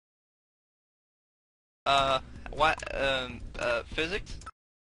What? Physics?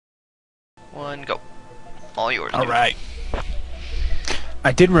 One, go. All yours. All right.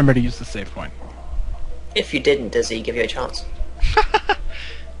 I did remember to use the save point. If you didn't, does he give you a chance?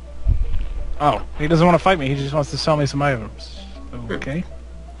 Oh, he doesn't want to fight me. He just wants to sell me some items. Okay.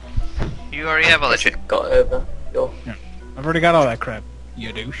 You already have all that shit. Got over your... Yeah. I've already got all that crap,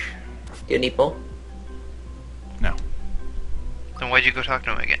 you douche. Do you need more? No. Then why'd you go talk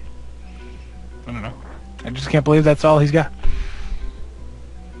to him again? I don't know. I just can't believe that's all he's got.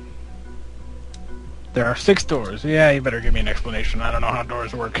 There are 6 doors. Yeah, you better give me an explanation. I don't know how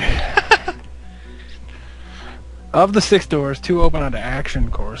doors work. Of the 6 doors, 2 open onto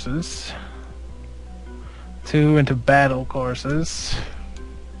action courses. 2 into battle courses.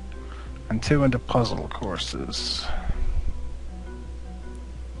 And 2 into puzzle courses.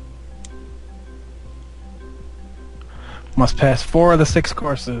 Must pass 4 of the 6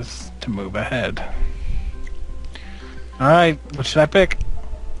 courses to move ahead. Alright, what should I pick?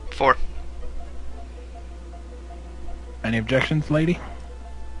 4. Any objections, lady?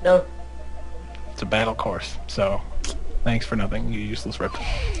 No. It's a battle course, so thanks for nothing, you useless rip.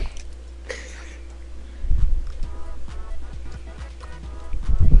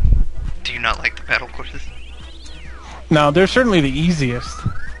 Do you not like the battle courses? No, they're certainly the easiest,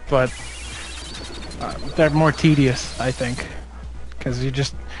 but they're more tedious, I think. Because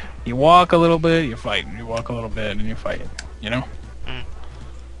you walk a little bit, you fight, and you walk a little bit, and you fight, you know? Mm.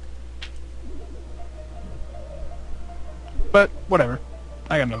 But, whatever.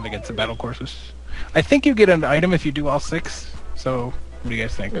 I got nothing against the battle courses. I think you get an item if you do all 6, so what do you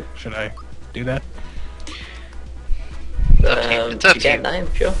guys think? Should I do that? It's up you to get you. an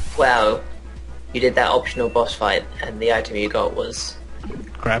item, sure. Well, you did that optional boss fight, and the item you got was,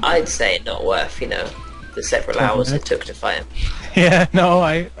 Crap. I'd say, not worth, the several 12 hours it minutes? took to fight him. Yeah, no,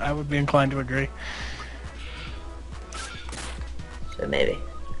 I would be inclined to agree. So maybe.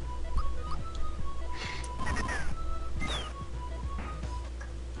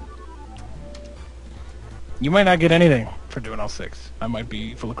 You might not get anything for doing all 6. I might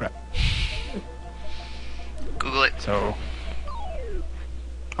be full of crap. Google it. So,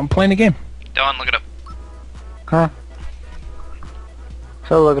 I'm playing a game. Don, look it up. Huh?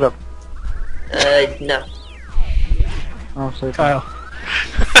 So look it up. No. Oh, so Kyle.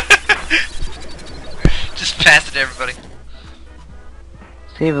 Just pass it to everybody.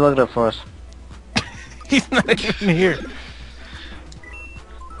 Steve, look it up for us. He's not even here.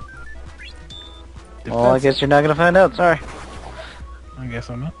 Well, I guess you're not gonna find out. Sorry. I guess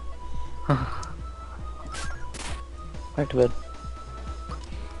I'm not. Back to bed.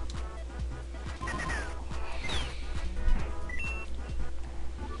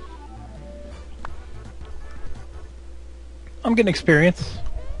 I'm getting experience.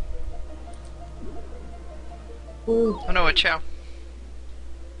 Oh no, a chow.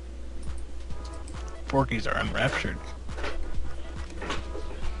 Forkies are unraptured.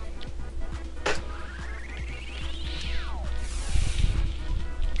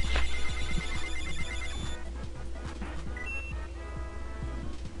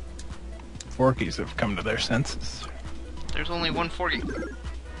 Forkies have come to their senses. There's only one forky.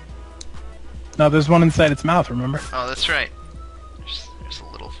 No, there's one inside its mouth, remember? Oh, that's right. There's a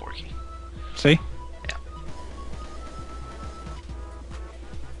little forky. See? Yeah.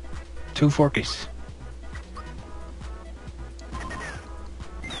 2 Forkies.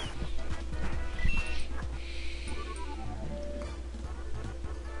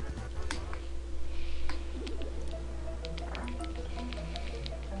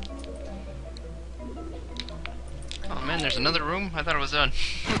 Oh man, there's another room? I thought it was done.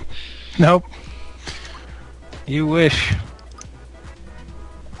 Nope. You wish.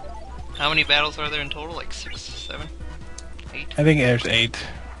 How many battles are there in total? Like 6, 7, 8? I think there's 8.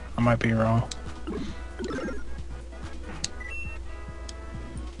 I might be wrong.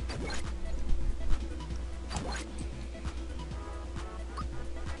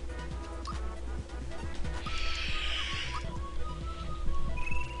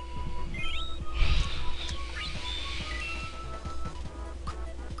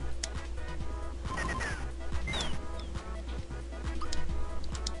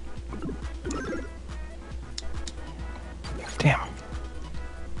 Damn.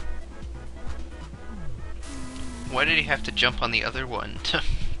 Why did he have to jump on the other one to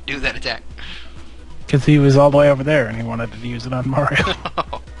do that attack? Because he was all the way over there and he wanted to use it on Mario.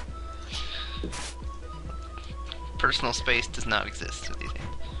 Personal space does not exist with these games.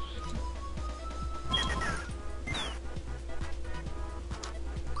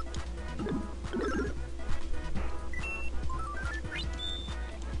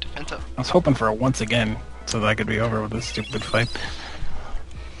 That's up. I was hoping for a once again so that I could be over with this stupid fight.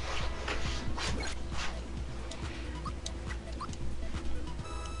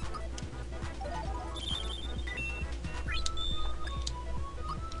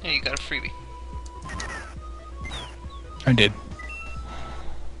 Hey, you got a freebie. I did.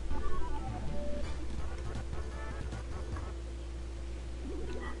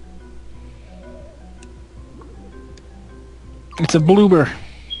 It's a bloober.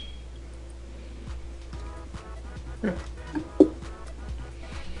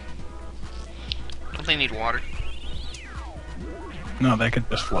 Don't they need water? No, they could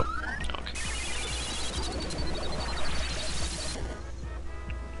just float. Okay.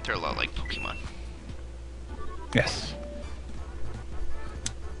 They're a lot like Pokemon. Yes.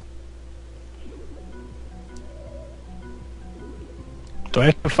 Do I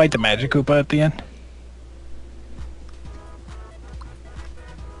have to fight the Magic Koopa at the end?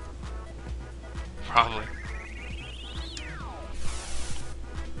 Probably.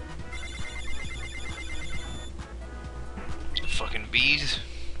 Fucking bees.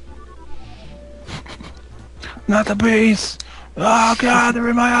 Not the bees! Oh god, they're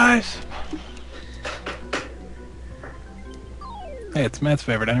in my eyes! Hey, it's Matt's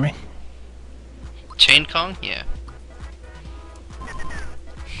favorite enemy. Chain Kong? Yeah.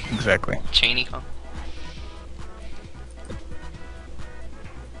 Exactly. Chainy Kong.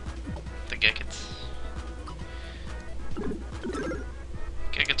 The Geckets.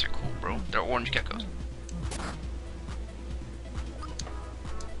 Geckets are cool, bro. They're orange geckos.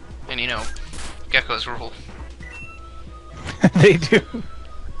 And you know, geckos rule. They do.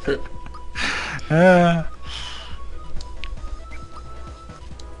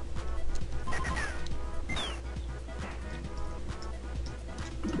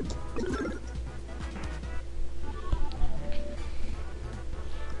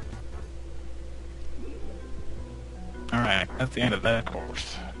 Alright, that's the end of that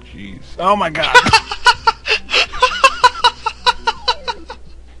course. Jeez. Oh my god!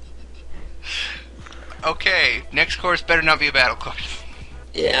 Okay, next course better not be a battle course.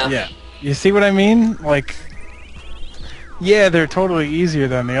 Yeah. Yeah. You see what I mean? Like, yeah, they're totally easier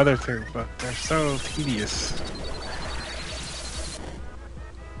than the other two, but they're so tedious.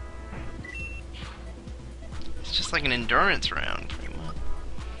 It's just like an endurance round, pretty much.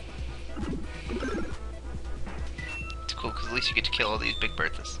 It's cool, because at least you get to kill all these Big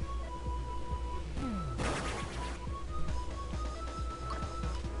Berthas.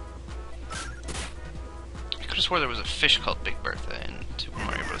 I could have swore there was a fish called Big Bertha in Super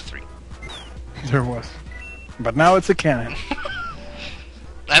Mario Bros. 3. There was. But now it's a cannon.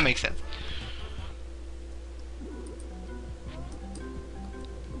 That makes sense.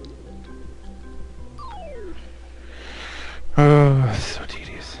 Oh, so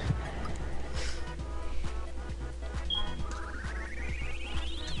tedious.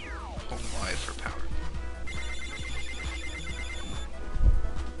 Hold Y for power.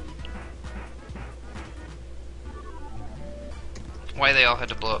 Why they all had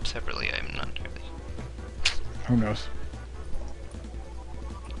to blow up separately, I'm not entirely. Who knows?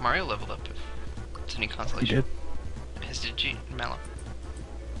 Mario leveled up, if it's any He consolation. did. As did Mallow.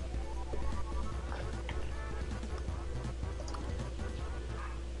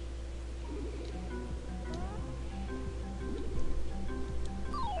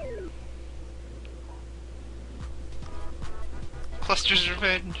 Cluster's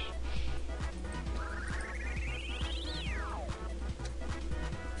Revenge.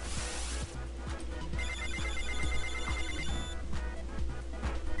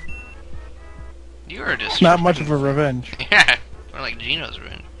 You are just Not much of a revenge. Yeah, more like Gino's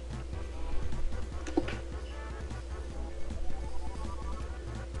Revenge.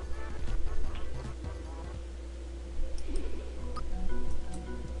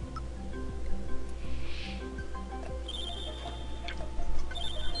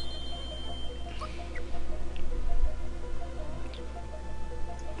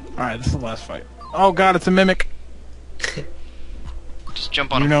 Alright, this is the last fight. Oh god, it's a mimic. Just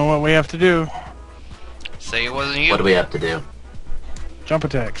jump on You him. know what we have to do. Say it wasn't you. What do we have to do? Jump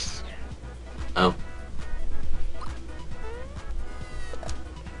attacks. Oh.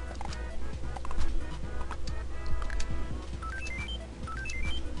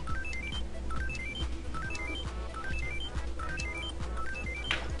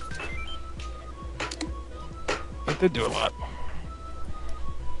 It did do a lot.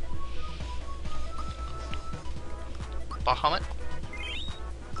 Bahamut?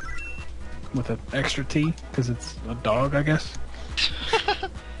 With an extra T, because it's a dog, I guess.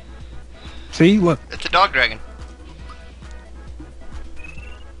 See, look. It's a dog dragon.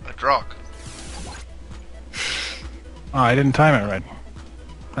 Drog. Oh, I didn't time it right.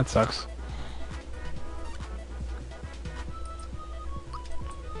 That sucks.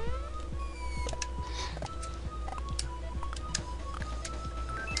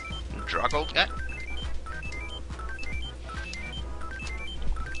 Drog old guy.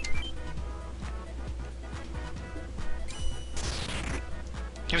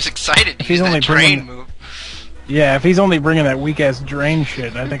 He was excited to He's use only that drain bringing- move. Yeah, if he's only bringing that weak-ass drain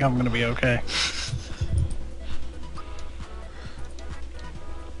shit, I think I'm gonna be okay.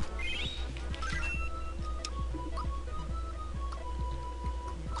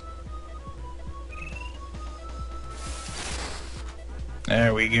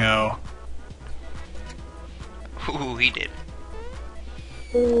 There we go. Ooh, he did.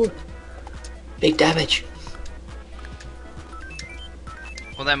 Ooh. Big damage.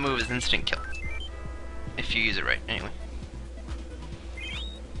 Well, that move is instant kill. If you use it right, anyway.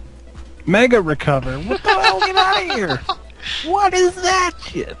 Mega recover. What the hell? Get out of here! What is that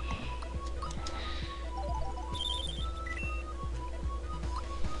shit?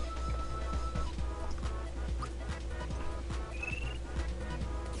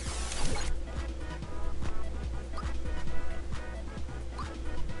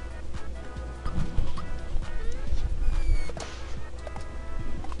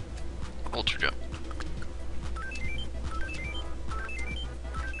 Ultra jump.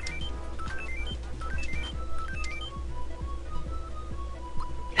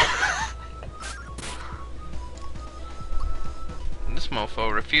 This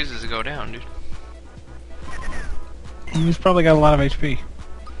mofo refuses to go down, dude. He's probably got a lot of HP.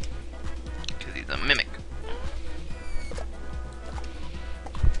 Because he's a mimic.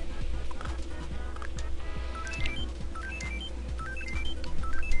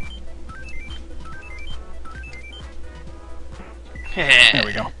 There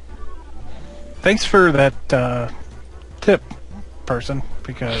we go. Thanks for that tip, person,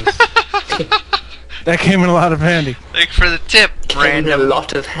 because that came in a lot of handy. Thanks for the tip, Came in a random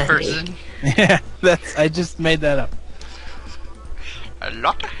lot of handy. person. Yeah, I just made that up. A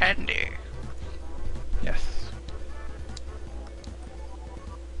lot of handy. Yes.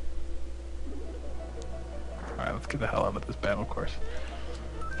 Alright, let's get the hell out of this battle course.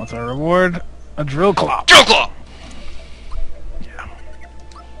 What's our reward? A drill claw. Drill claw! Yeah.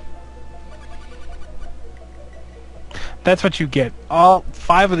 That's what you get. All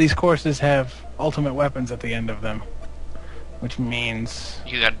 5 of these courses have ultimate weapons at the end of them. Which means...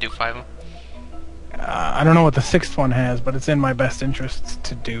 You gotta do 5 of them. I don't know what the 6th one has, but it's in my best interests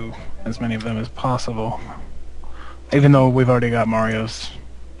to do as many of them as possible. Even though we've already got Mario's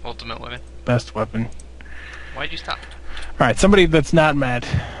Ultimate weapon. best weapon. Why'd you stop? Alright, somebody that's not mad,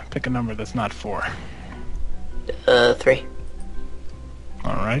 pick a number that's not 4. 3.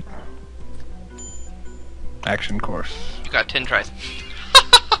 Alright. Action course. You got 10 tries.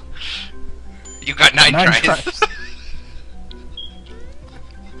 You got 9 tries.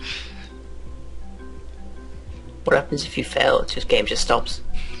 What happens if you fail? It's just game just stops.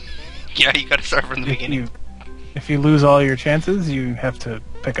 Yeah, you gotta start from the beginning. If you lose all your chances, you have to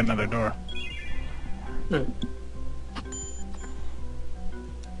pick another door. Hmm.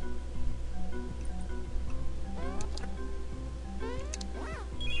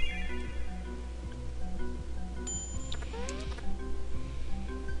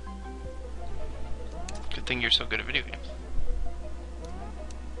 Good thing you're so good at video games.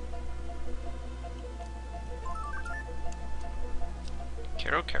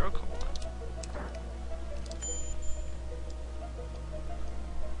 Caro, cool.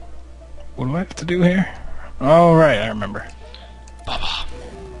 What do I have to do here? Oh, right, I remember. Baba.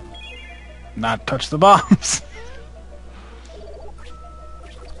 Not touch the bombs.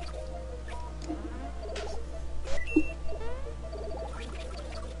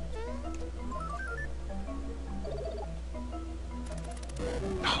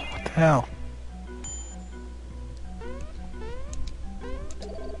 Oh, what the hell?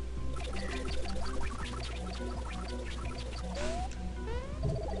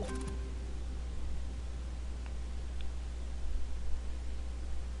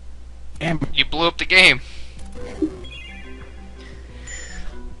 Damn. You blew up the game.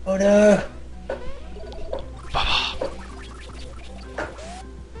 Oh no! Baba.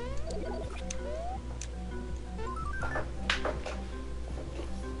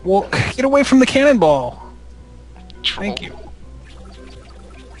 Well, get away from the cannonball. Troll. Thank you.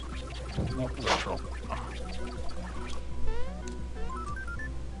 Nope, it's a troll.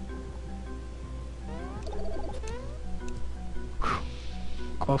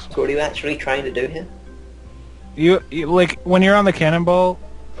 Close. So what are you actually trying to do here? You like when you're on the cannonball,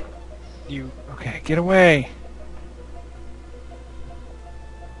 Okay, get away.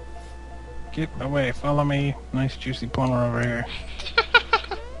 Get away, follow me. Nice juicy plumber over here.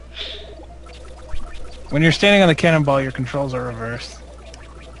 When you're standing on the cannonball, your controls are reversed.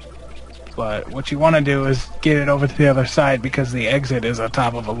 But what you want to do is get it over to the other side because the exit is on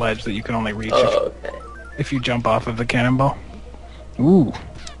top of a ledge that you can only reach if you jump off of the cannonball. Ooh.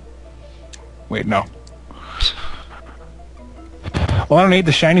 Wait, no. Well, I don't need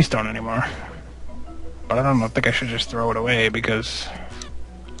the shiny stone anymore. But I don't think I should just throw it away because...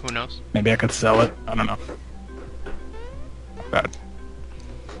 Who knows? Maybe I could sell it. I don't know. God.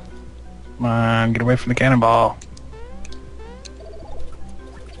 Come on, get away from the cannonball.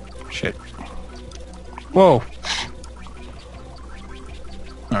 Shit. Whoa.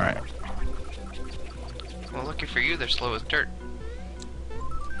 Alright. Well, lucky for you, they're slow as dirt.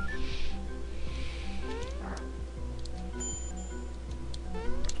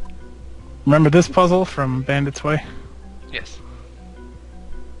 Remember this puzzle from Bandit's Way? Yes.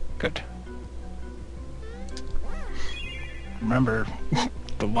 Good. Remember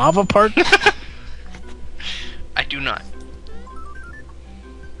the lava part? I do not.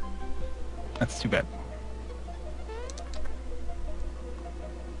 That's too bad.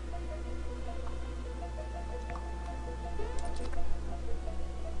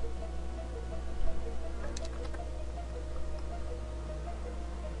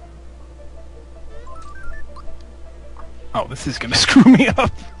 Oh, this is gonna screw me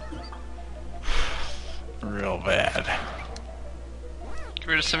up. Real bad. Get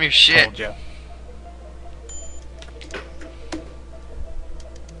rid of some of your shit. Told ya.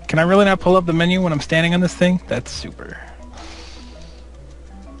 Can I really not pull up the menu when I'm standing on this thing? That's super.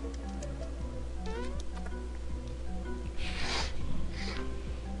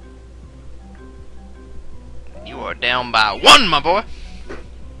 You are down by 1, my boy.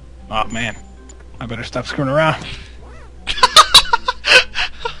 Oh man, I better stop screwing around.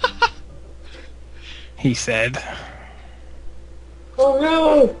 He said. Oh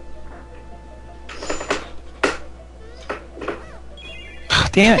no!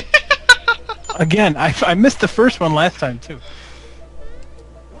 Damn it! Again, I missed the first one last time too.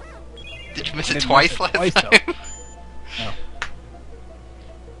 Did you miss I it didn't twice miss it last twice, time? though. No.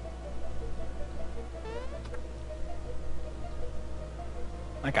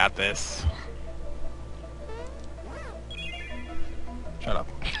 I got this. Shut up.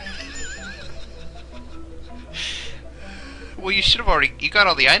 Well, you should have already... You got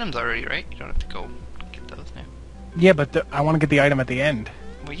all the items already, right? You don't have to go get those now. Yeah, but I want to get the item at the end.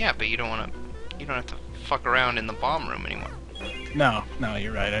 Well, yeah, but you don't want to... You don't have to fuck around in the bomb room anymore. No,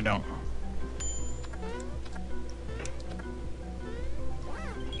 you're right, I don't.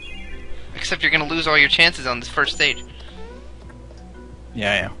 Except you're gonna lose all your chances on this first stage.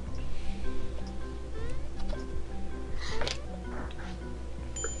 Yeah, I am.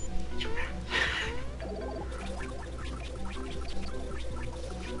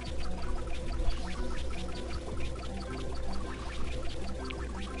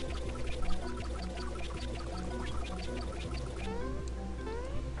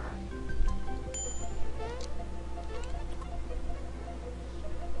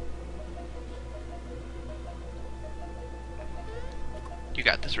 You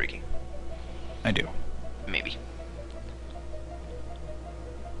got this, Ricky. I do. Maybe.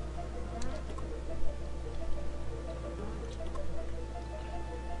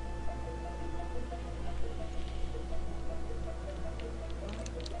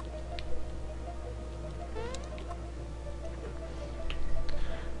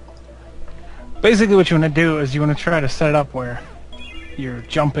 Basically what you want to do is you want to try to set it up where you're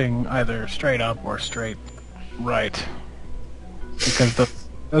jumping either straight up or straight right. Because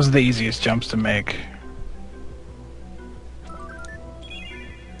those are the easiest jumps to make.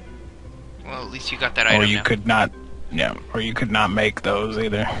 Well, at least you got that item Or you now. could not, yeah, or you could not make those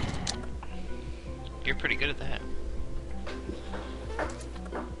either. You're pretty good at that.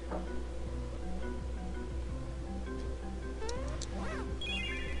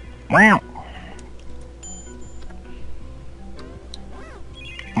 Wow.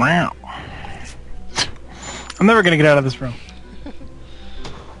 Wow. I'm never gonna get out of this room.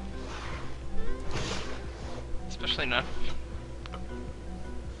 Especially not.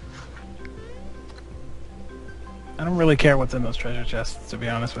 I don't really care what's in those treasure chests, to be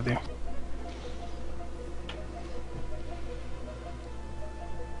honest with you.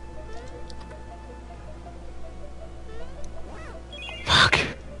 Fuck.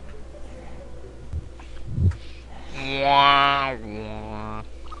 Wah, wah.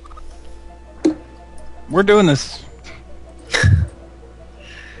 We're doing this.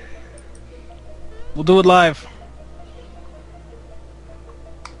 We'll do it live.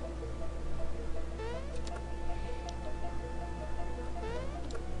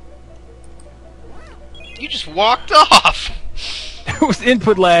 You just walked off! There was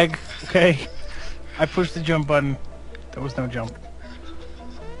input lag, okay? I pushed the jump button. There was no jump.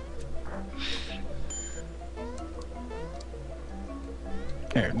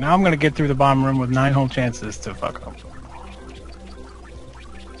 Here, now I'm gonna get through the bomb room with 9 whole chances to fuck up.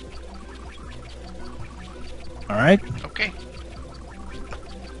 Alright? Okay.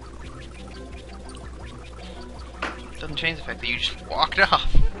 Doesn't change the fact that you just walked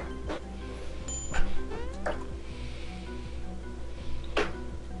off.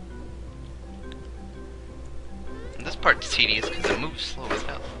 And this part's tedious because it moves slow as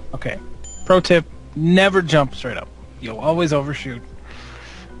hell. Okay. Pro tip, never jump straight up. You'll always overshoot.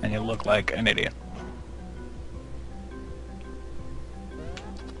 And you'll look like an idiot.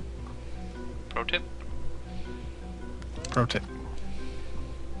 Pro tip? Pro tip.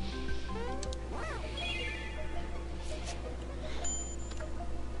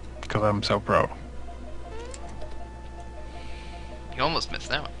 Because I'm so pro. You almost missed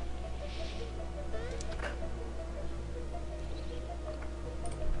that one.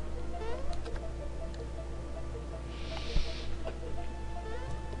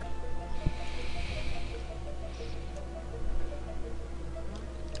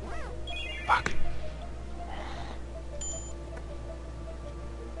 Fuck.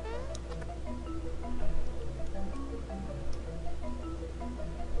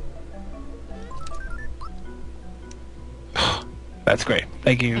 That's great.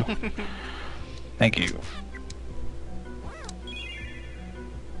 Thank you. Thank you.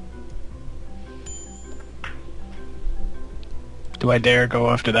 Do I dare go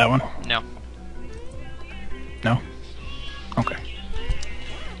after that one? No. No? Okay.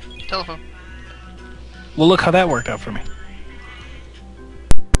 Telephone. Well, look how that worked out for me.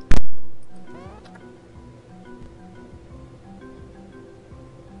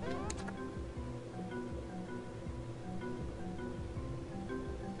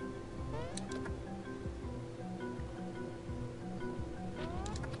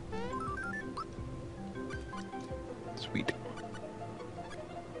 Sweet.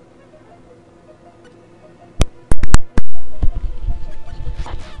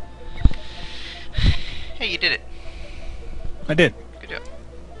 Hey, you did it. I did. Good job.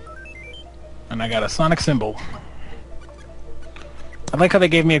 And I got a sonic symbol. I like how they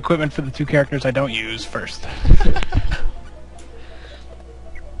gave me equipment for the 2 characters I don't use first.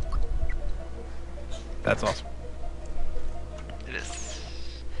 That's awesome. It is.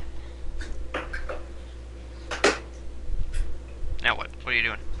 Now what? What are you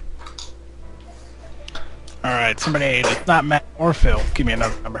doing? Alright, somebody, it's not Matt or Phil. Give me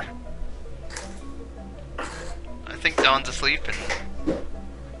another number. I think Dawn's asleep and...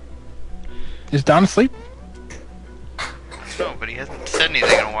 Is Don asleep? No, but he hasn't said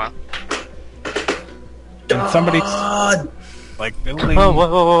anything in a while. And somebody's like building. Oh, whoa,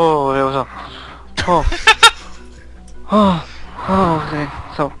 whoa, whoa, whoa, whoa, whoa. Oh. Oh, okay,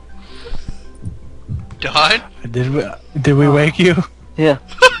 so. Dawn? Did we wake you? Yeah.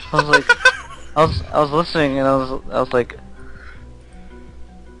 I was like, I was listening and I was like,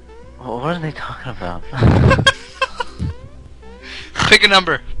 what are they talking about? Pick a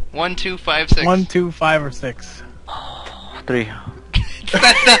number. 1, 2, 5, 6. 1, 2, 5, or 6. 3.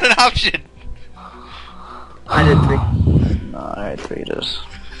 That's not an option. I did 3. Alright, 3 it is.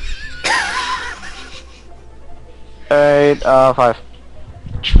 Alright, 5.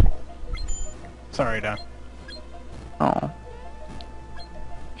 Sorry, Don. Oh.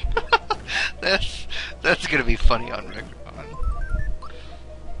 That's gonna be funny on record.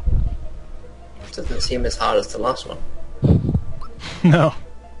 Doesn't seem as hard as the last one. No.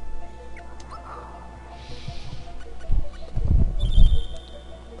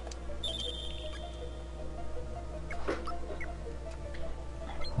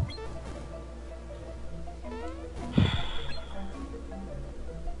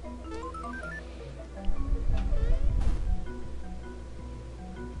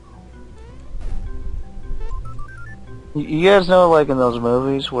 You guys know, like, in those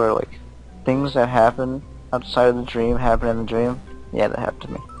movies where, like, things that happen outside of the dream happen in the dream? Yeah, that happened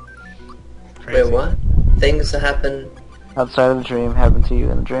to me. Crazy. Wait, what? Things that happen... Outside of the dream happen to you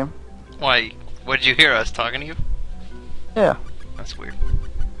in the dream? Why? What did you hear us talking to you? Yeah. That's weird.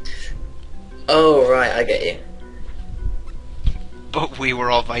 Oh, right, I get you. But we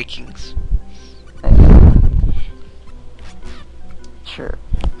were all Vikings. Sure.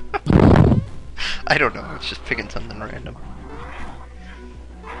 I don't know. It's just picking something random.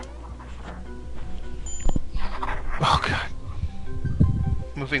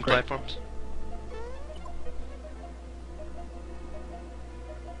 moving Great. platforms.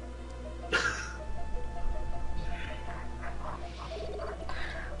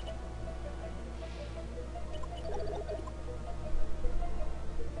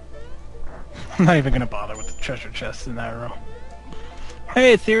 I'm not even gonna bother with the treasure chest in that row.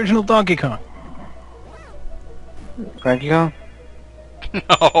 Hey, it's the original Donkey Kong. Cranky Kong?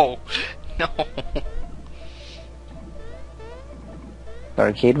 No, no. The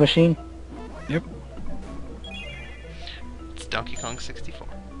arcade machine? Yep. It's Donkey Kong 64.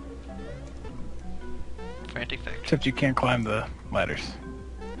 Frantic Factory. Except you can't climb the ladders.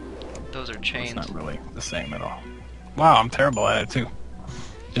 Those are It's chains. not really the same at all. Wow, I'm terrible at it too.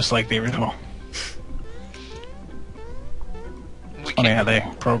 Just like the original. We Funny how can't,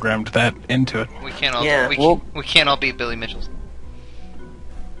 they programmed that into it. we can't all. Yeah. We can't all be Billy Mitchells.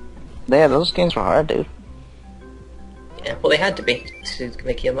 Yeah, those games were hard, dude. Yeah, well, they had to be to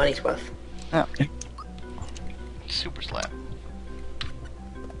make your money's worth. Yeah. Super slap.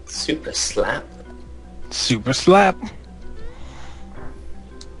 Super slap. Super slap.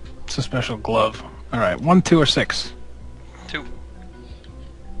 It's a special glove. Alright, 1, 2, or 6? 2.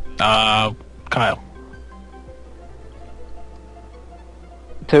 Kyle.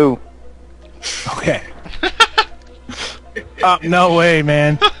 2. Okay. Oh, no way,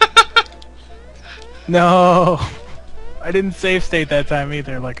 man. No. I didn't save state that time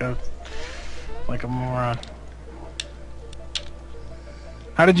either, like a moron.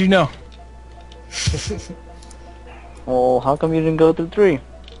 How did you know? Well, how come you didn't go through 3?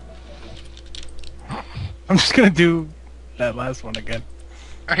 I'm just gonna do that last one again.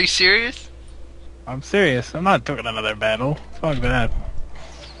 Are you serious? I'm serious. I'm not doing another battle. Fuck that.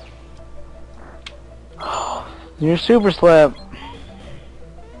 You're super slap.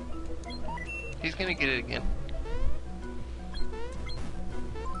 He's gonna get it again.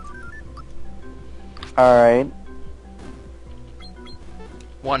 Alright.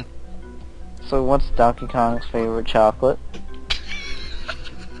 1. So what's Donkey Kong's favorite chocolate?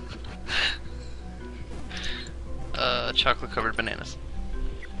 Chocolate covered bananas.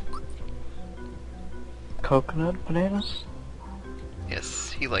 Coconut bananas?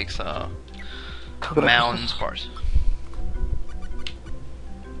 Yes, he likes Coconut Mounds bananas? bars.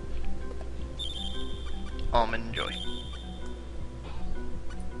 Almond Joy.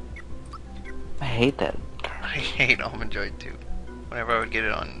 I hate that. I hate Almond Joy too. Whenever I would get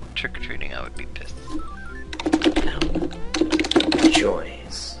it on trick or treating, I would be pissed.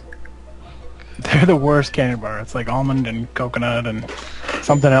 Joys. They're the worst candy bar. It's like almond and coconut and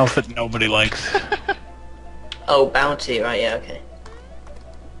something else that nobody likes. Oh, Bounty, right, yeah, okay.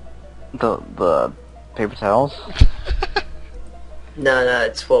 The paper towels? No,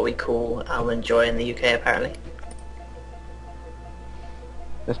 it's what we call Almond Joy in the UK, apparently.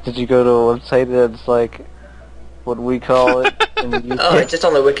 Did you go to a website that's like what we call it in the UK? Oh, it's just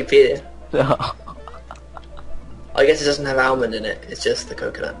on the Wikipedia. Oh. I guess it doesn't have almond in it, it's just the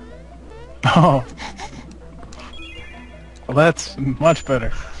coconut. Oh. Well, that's much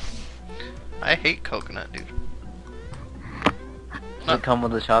better. I hate coconut, dude. Does it come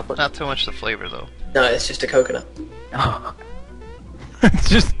with the chocolate? Not so much the flavor though. No, it's just a coconut. Oh. It's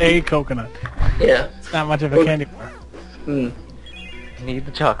just a coconut. Yeah. It's not much of a candy bar. Mm. You need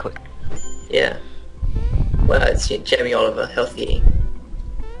the chocolate. Yeah. Well, it's Jamie Oliver, healthy eating.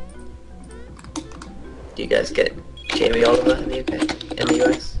 Do you guys get Jamie Oliver in the UK? In the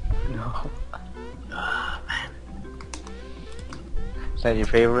US? No. Oh, man. Is that your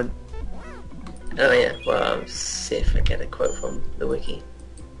favorite? Oh, yeah. Well, I'll see if I get a quote from the wiki.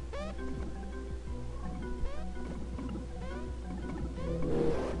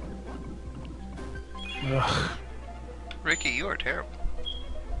 Ugh, Ricky, you are terrible.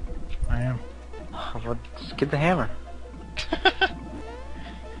 I am. Well, just get the hammer.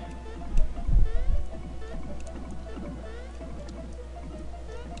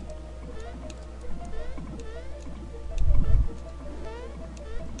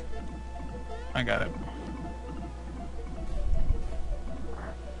 I got it.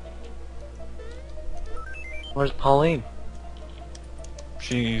 Where's Pauline?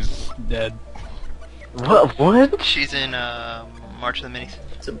 She's dead. What? What? She's in March of the Minis.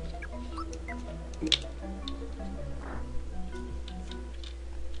 It's a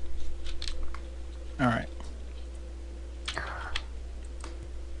Alright.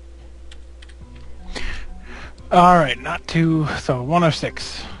 Alright, not two, so 1 or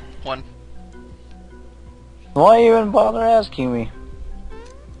 6. 1. Why even bother asking me?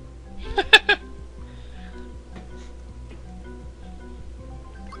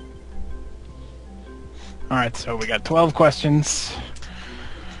 Alright, so we got 12 questions.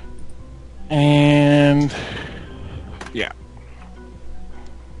 And yeah.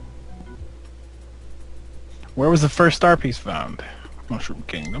 Where was the first star piece found? Mushroom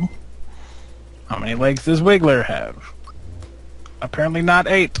Kingdom. How many legs does Wiggler have? Apparently not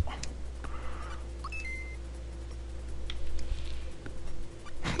 8.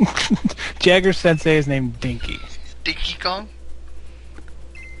 Jagger Sensei is named Dinky. Dinky Kong?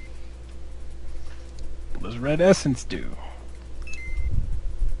 What does Red Essence do?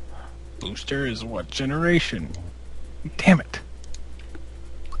 Booster is what generation? Damn it.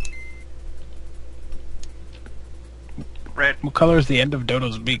 Red. What color is the end of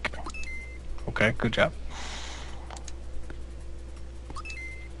Dodo's beak? Okay, good job.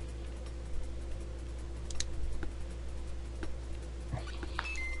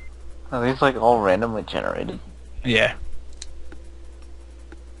 Are these like all randomly generated? Yeah.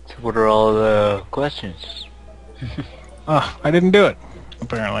 So what are all the questions? Oh, I didn't do it,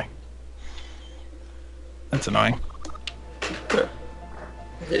 apparently. That's annoying.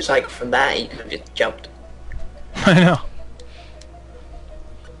 It's like from that you could have just jumped. I know.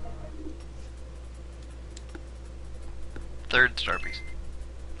 Third star piece.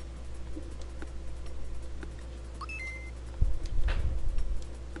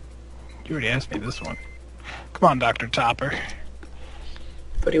 You already asked me this one. Come on, Dr. Topper.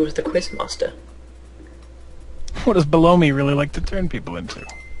 But he was the quiz master. What does below me really like to turn people into?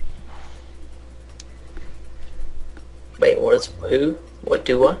 Wait, what is who? What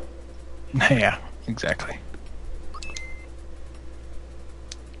do what? Yeah, exactly.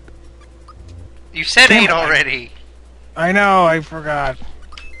 You said Damn 8 it. already. I know, I forgot.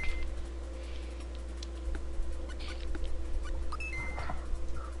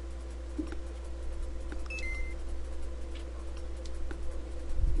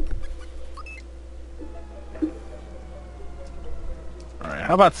 Alright,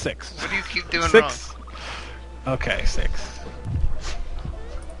 how about 6? What do you keep doing 6? Okay, 6.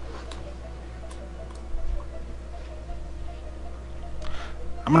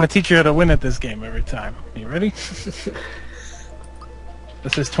 I'm gonna teach you how to win at this game every time. You ready? This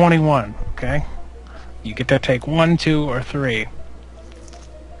is 21, okay? You get to take 1, 2, or 3.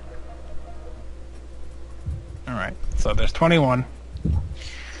 Alright, so there's 21.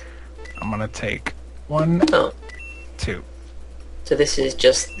 I'm gonna take 1, Oh, 2. so this is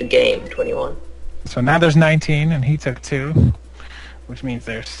just the game, 21. So now there's 19, and he took 2, which means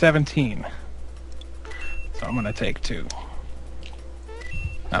there's 17. So I'm gonna take 2.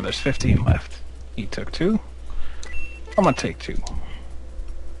 Now there's 15 left. He took 2. I'm gonna take 2.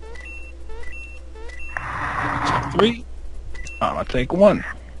 3. I'm gonna take 1.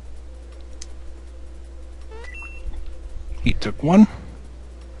 He took 1.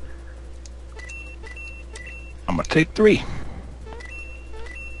 I'm gonna take 3.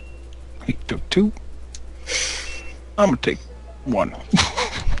 He took 2. I'm gonna take 1.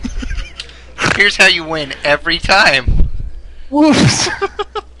 Here's how you win every time. Whoops.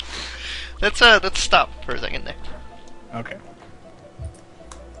 Let's stop for a second there. Okay.